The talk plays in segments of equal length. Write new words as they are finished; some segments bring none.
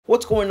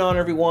What's going on,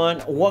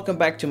 everyone? Welcome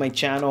back to my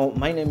channel.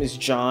 My name is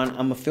John.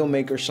 I'm a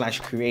filmmaker slash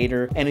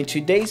creator, and in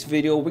today's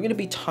video we're going to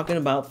be talking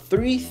about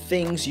 3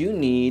 things you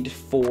need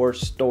for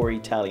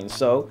storytelling,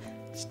 so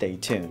stay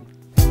tuned.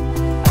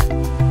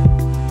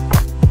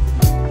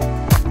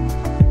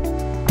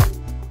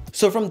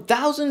 So from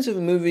thousands of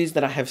movies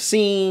that I have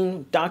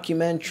seen,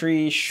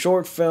 documentaries,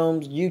 short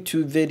films,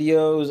 YouTube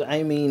videos,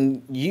 I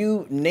mean,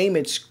 you name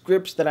it,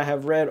 scripts that I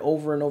have read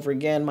over and over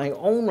again, my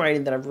own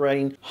writing that I've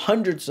written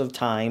hundreds of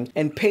times,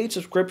 and paid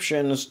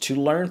subscriptions to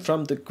learn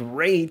from the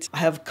greats, I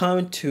have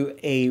come to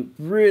a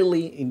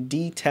really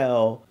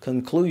detailed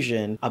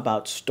conclusion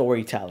about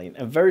storytelling.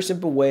 A very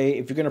simple way,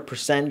 if you're going to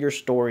present your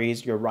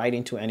stories, your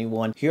writing to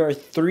anyone, here are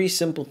 3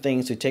 simple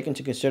things to take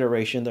into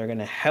consideration that are going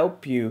to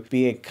help you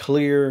be a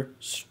clear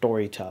storyteller.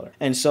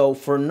 And so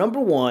for number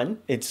 1,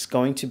 it's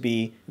going to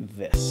be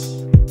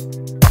this.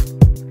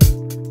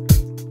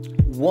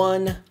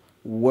 1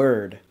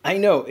 word. I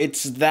know,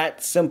 it's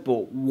that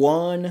simple.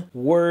 1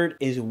 word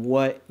is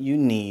what you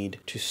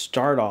need to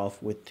start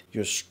off with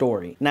your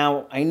story.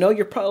 Now, I know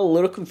you're probably a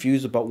little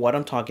confused about what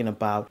I'm talking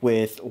about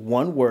with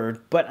 1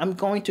 word, but I'm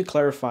going to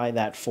clarify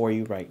that for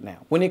you right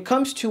now. When it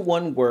comes to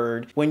 1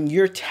 word, when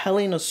you're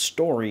telling a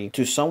story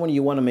to someone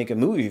you want to make a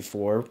movie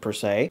for, per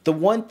se, the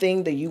one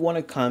thing that you want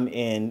to come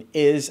in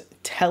is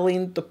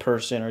telling the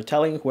person or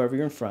telling whoever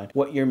you're in front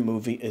what your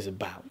movie is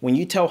about. When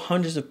you tell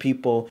hundreds of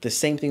people the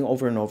same thing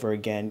over and over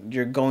again,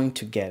 you're going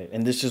to get it.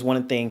 And this is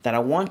one thing that I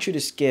want you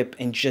to skip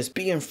and just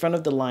be in front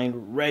of the line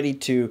ready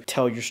to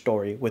tell your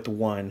story with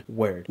 1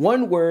 word.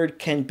 1 word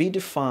can be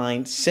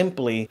defined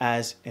simply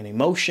as an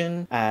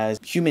emotion, as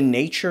human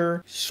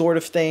nature sort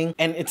of thing.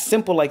 And it's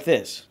simple like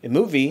this: a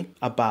movie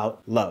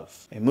about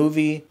love, a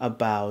movie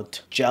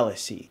about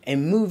jealousy, a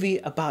movie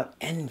about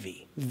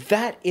envy.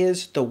 That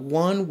is the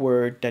 1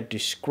 word that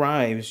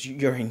describes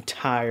your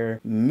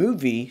entire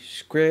movie,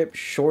 script,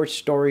 short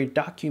story,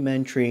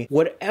 documentary,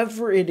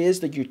 whatever it is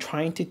that you're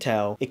trying to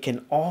tell. It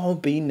can all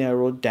be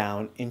narrowed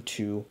down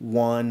into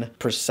 1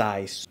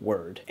 precise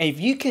word. And if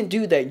you can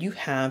do that, you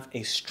have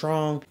a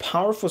strong,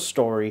 powerful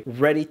story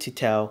ready to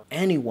tell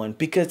anyone,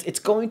 because it's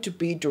going to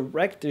be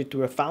directed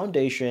to a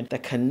foundation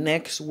that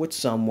connects with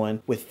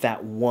someone with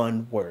that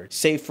 1 word.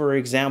 Say, for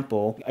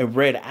example, a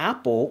red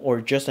apple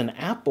or just an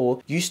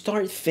apple, you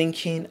start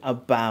thinking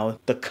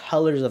about the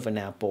colors of an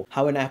apple,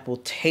 how an apple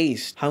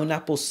tastes, how an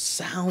apple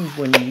sounds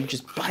when you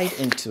just bite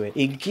into it.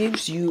 It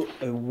gives you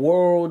a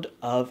world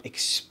of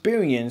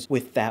experience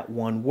with that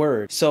 1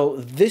 word. So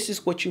this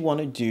is what you want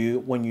to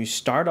do when you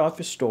start off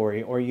a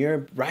story, or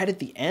you're right at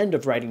the end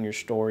of writing your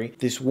story.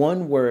 This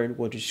 1 word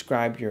will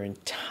describe your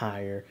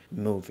entire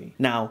movie.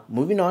 Now,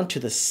 moving on to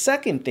the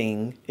second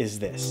thing is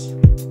this.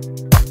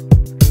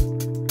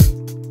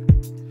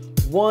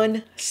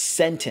 1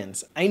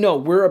 sentence. I know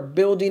we're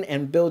building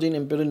and building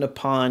and building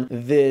upon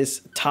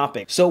this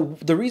topic. So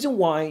the reason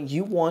why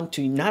you want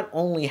to not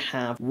only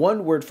have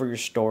 1 word for your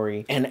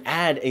story and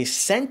add a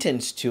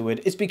sentence to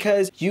it is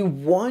because you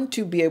want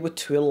to be able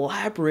to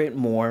elaborate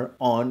more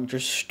on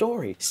your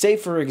story. Say,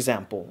 for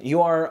example,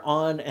 you are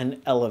on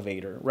an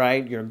elevator,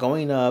 right? You're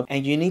going up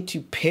and you need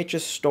to pitch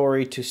a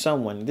story to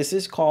someone. This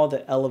is called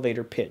the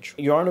elevator pitch.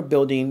 You're on a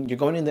building, you're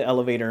going in the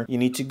elevator, you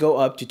need to go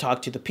up to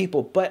talk to the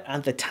people, but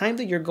at the time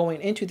that you're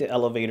going into the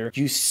elevator,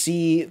 you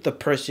see the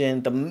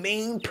person, the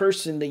main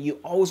person that you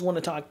always want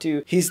to talk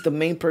to. He's the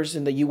main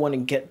person that you want to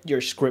get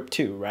your script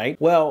to,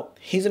 right? Well,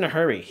 he's in a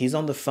hurry. He's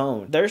on the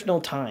phone. There's no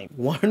time.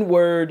 1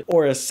 word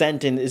or a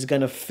sentence is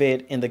going to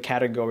fit in the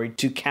category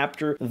to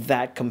capture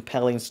that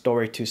compelling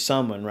story to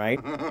someone, right?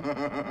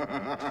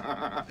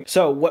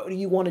 So what do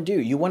you want to do?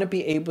 You want to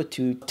be able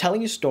to tell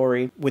your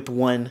story with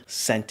 1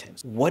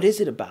 sentence. What is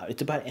it about?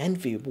 It's about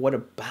envy. What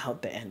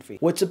about the envy?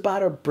 Well, it's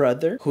about a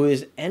brother who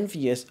is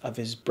envious of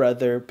his brother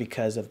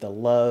because of the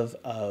love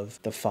of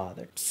the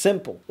father.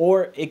 Simple.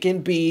 Or it can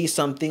be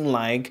something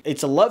like,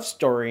 it's a love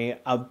story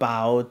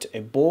about a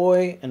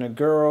boy and a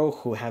girl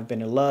who have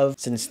been in love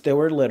since they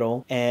were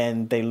little,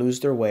 and they lose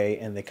their way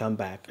and they come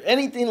back.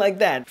 Anything like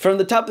that. From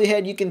the top of the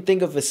head, you can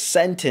think of a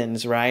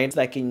sentence, right,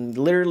 that can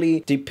literally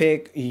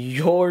depict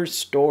your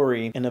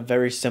story in a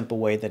very simple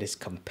way that is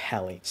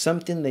compelling.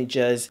 Something that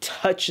just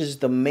touches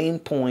the main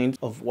point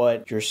of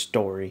what your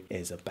story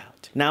is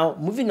about. Now,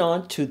 moving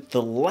on to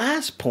the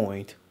last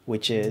point,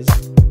 which is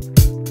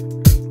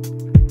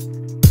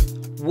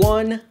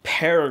 1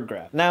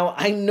 paragraph. Now,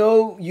 I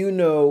know you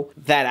know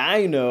that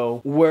I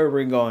know where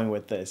we're going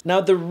with this.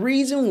 Now, the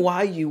reason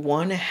why you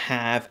want to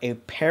have a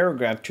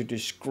paragraph to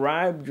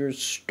describe your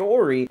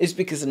story is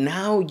because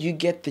now you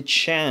get the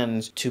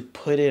chance to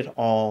put it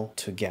all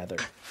together.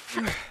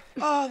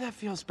 Oh, that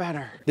feels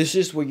better. This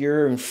is where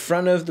you're in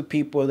front of the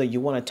people that you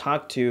want to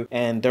talk to,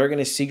 and they're going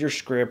to see your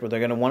script, or they're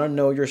going to want to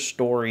know your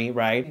story,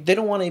 right? They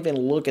don't want to even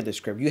look at the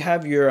script. You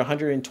have your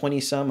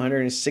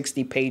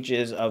 160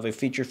 pages of a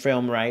feature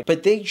film, right?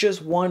 But they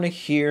just want to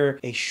hear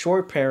a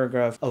short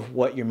paragraph of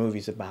what your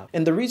movie's about.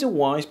 And the reason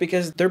why is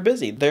because they're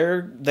busy.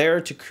 They're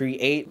there to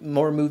create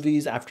more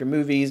movies after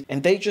movies,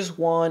 and they just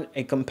want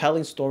a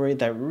compelling story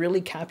that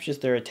really captures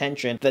their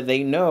attention, that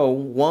they know,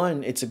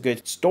 one, it's a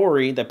good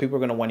story that people are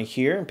going to want to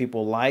hear and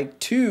people like.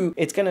 Two,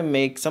 it's going to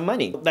make some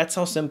money. That's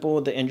how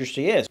simple the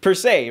industry is, per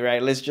se,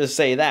 right? Let's just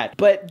say that.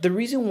 But the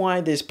reason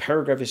why this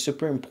paragraph is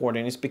super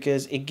important is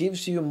because it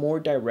gives you more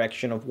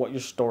direction of what your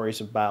story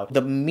is about,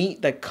 the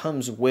meat that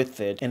comes with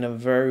it in a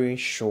very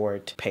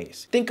short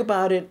pace. Think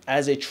about it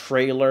as a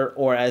trailer,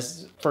 or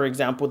as, for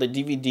example, the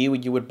DVD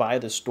when you would buy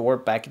at the store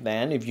back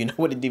then, if you know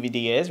what a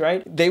DVD is,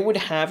 right? They would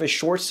have a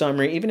short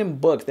summary. Even in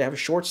books, they have a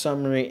short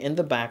summary in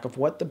the back of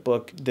what the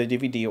book, the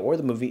DVD, or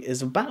the movie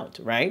is about,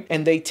 right?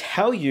 And they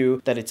tell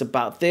you that it's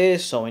about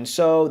this, so and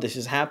so, this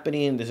is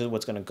happening, this is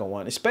what's going to go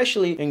on,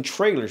 especially in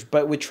trailers.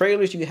 But with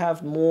trailers, you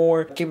have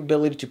more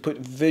capability to put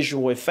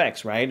visual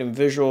effects, right? And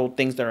visual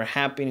things that are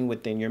happening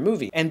within your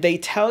movie. And they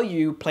tell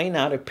you plain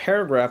out a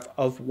paragraph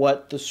of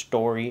what the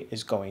story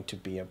is going to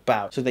be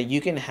about, so that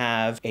you can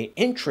have an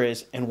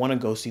interest and want to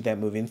go see that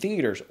movie in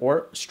theaters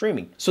or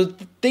streaming. So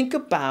think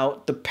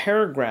about the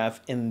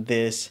paragraph in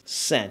this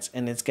sense,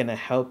 and it's going to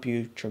help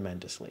you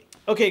tremendously.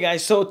 Okay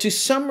guys, so to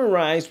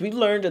summarize, we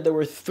learned that there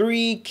were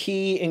 3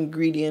 key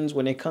ingredients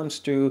when it comes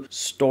to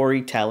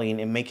storytelling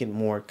and make it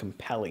more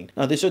compelling.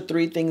 Now these are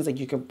 3 things that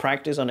you can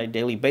practice on a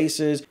daily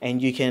basis,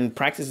 and you can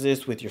practice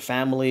this with your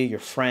family, your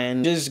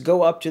friends. Just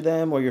go up to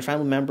them or your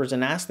family members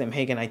and ask them,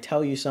 hey, can I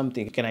tell you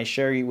something? Can I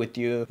share with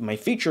you my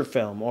feature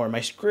film or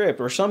my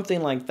script or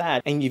something like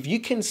that? And if you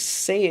can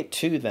say it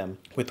to them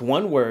with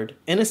one word,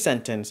 in a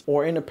sentence,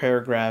 or in a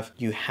paragraph,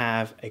 you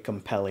have a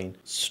compelling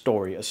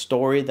story, a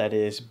story that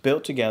is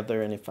built together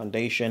in a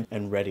foundation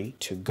and ready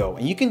to go.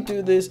 And you can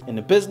do this in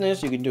the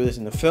business, you can do this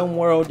in the film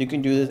world, you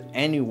can do this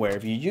anywhere.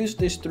 If you use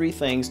these 3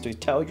 things to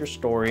tell your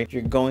story,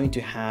 you're going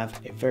to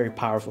have a very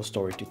powerful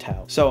story to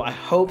tell. So I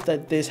hope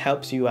that this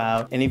helps you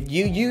out. And if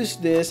you use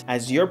this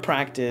as your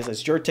practice,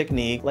 as your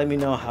technique, let me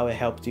know how it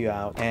helped you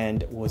out,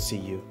 and we'll see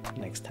you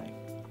next time.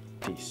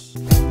 Peace.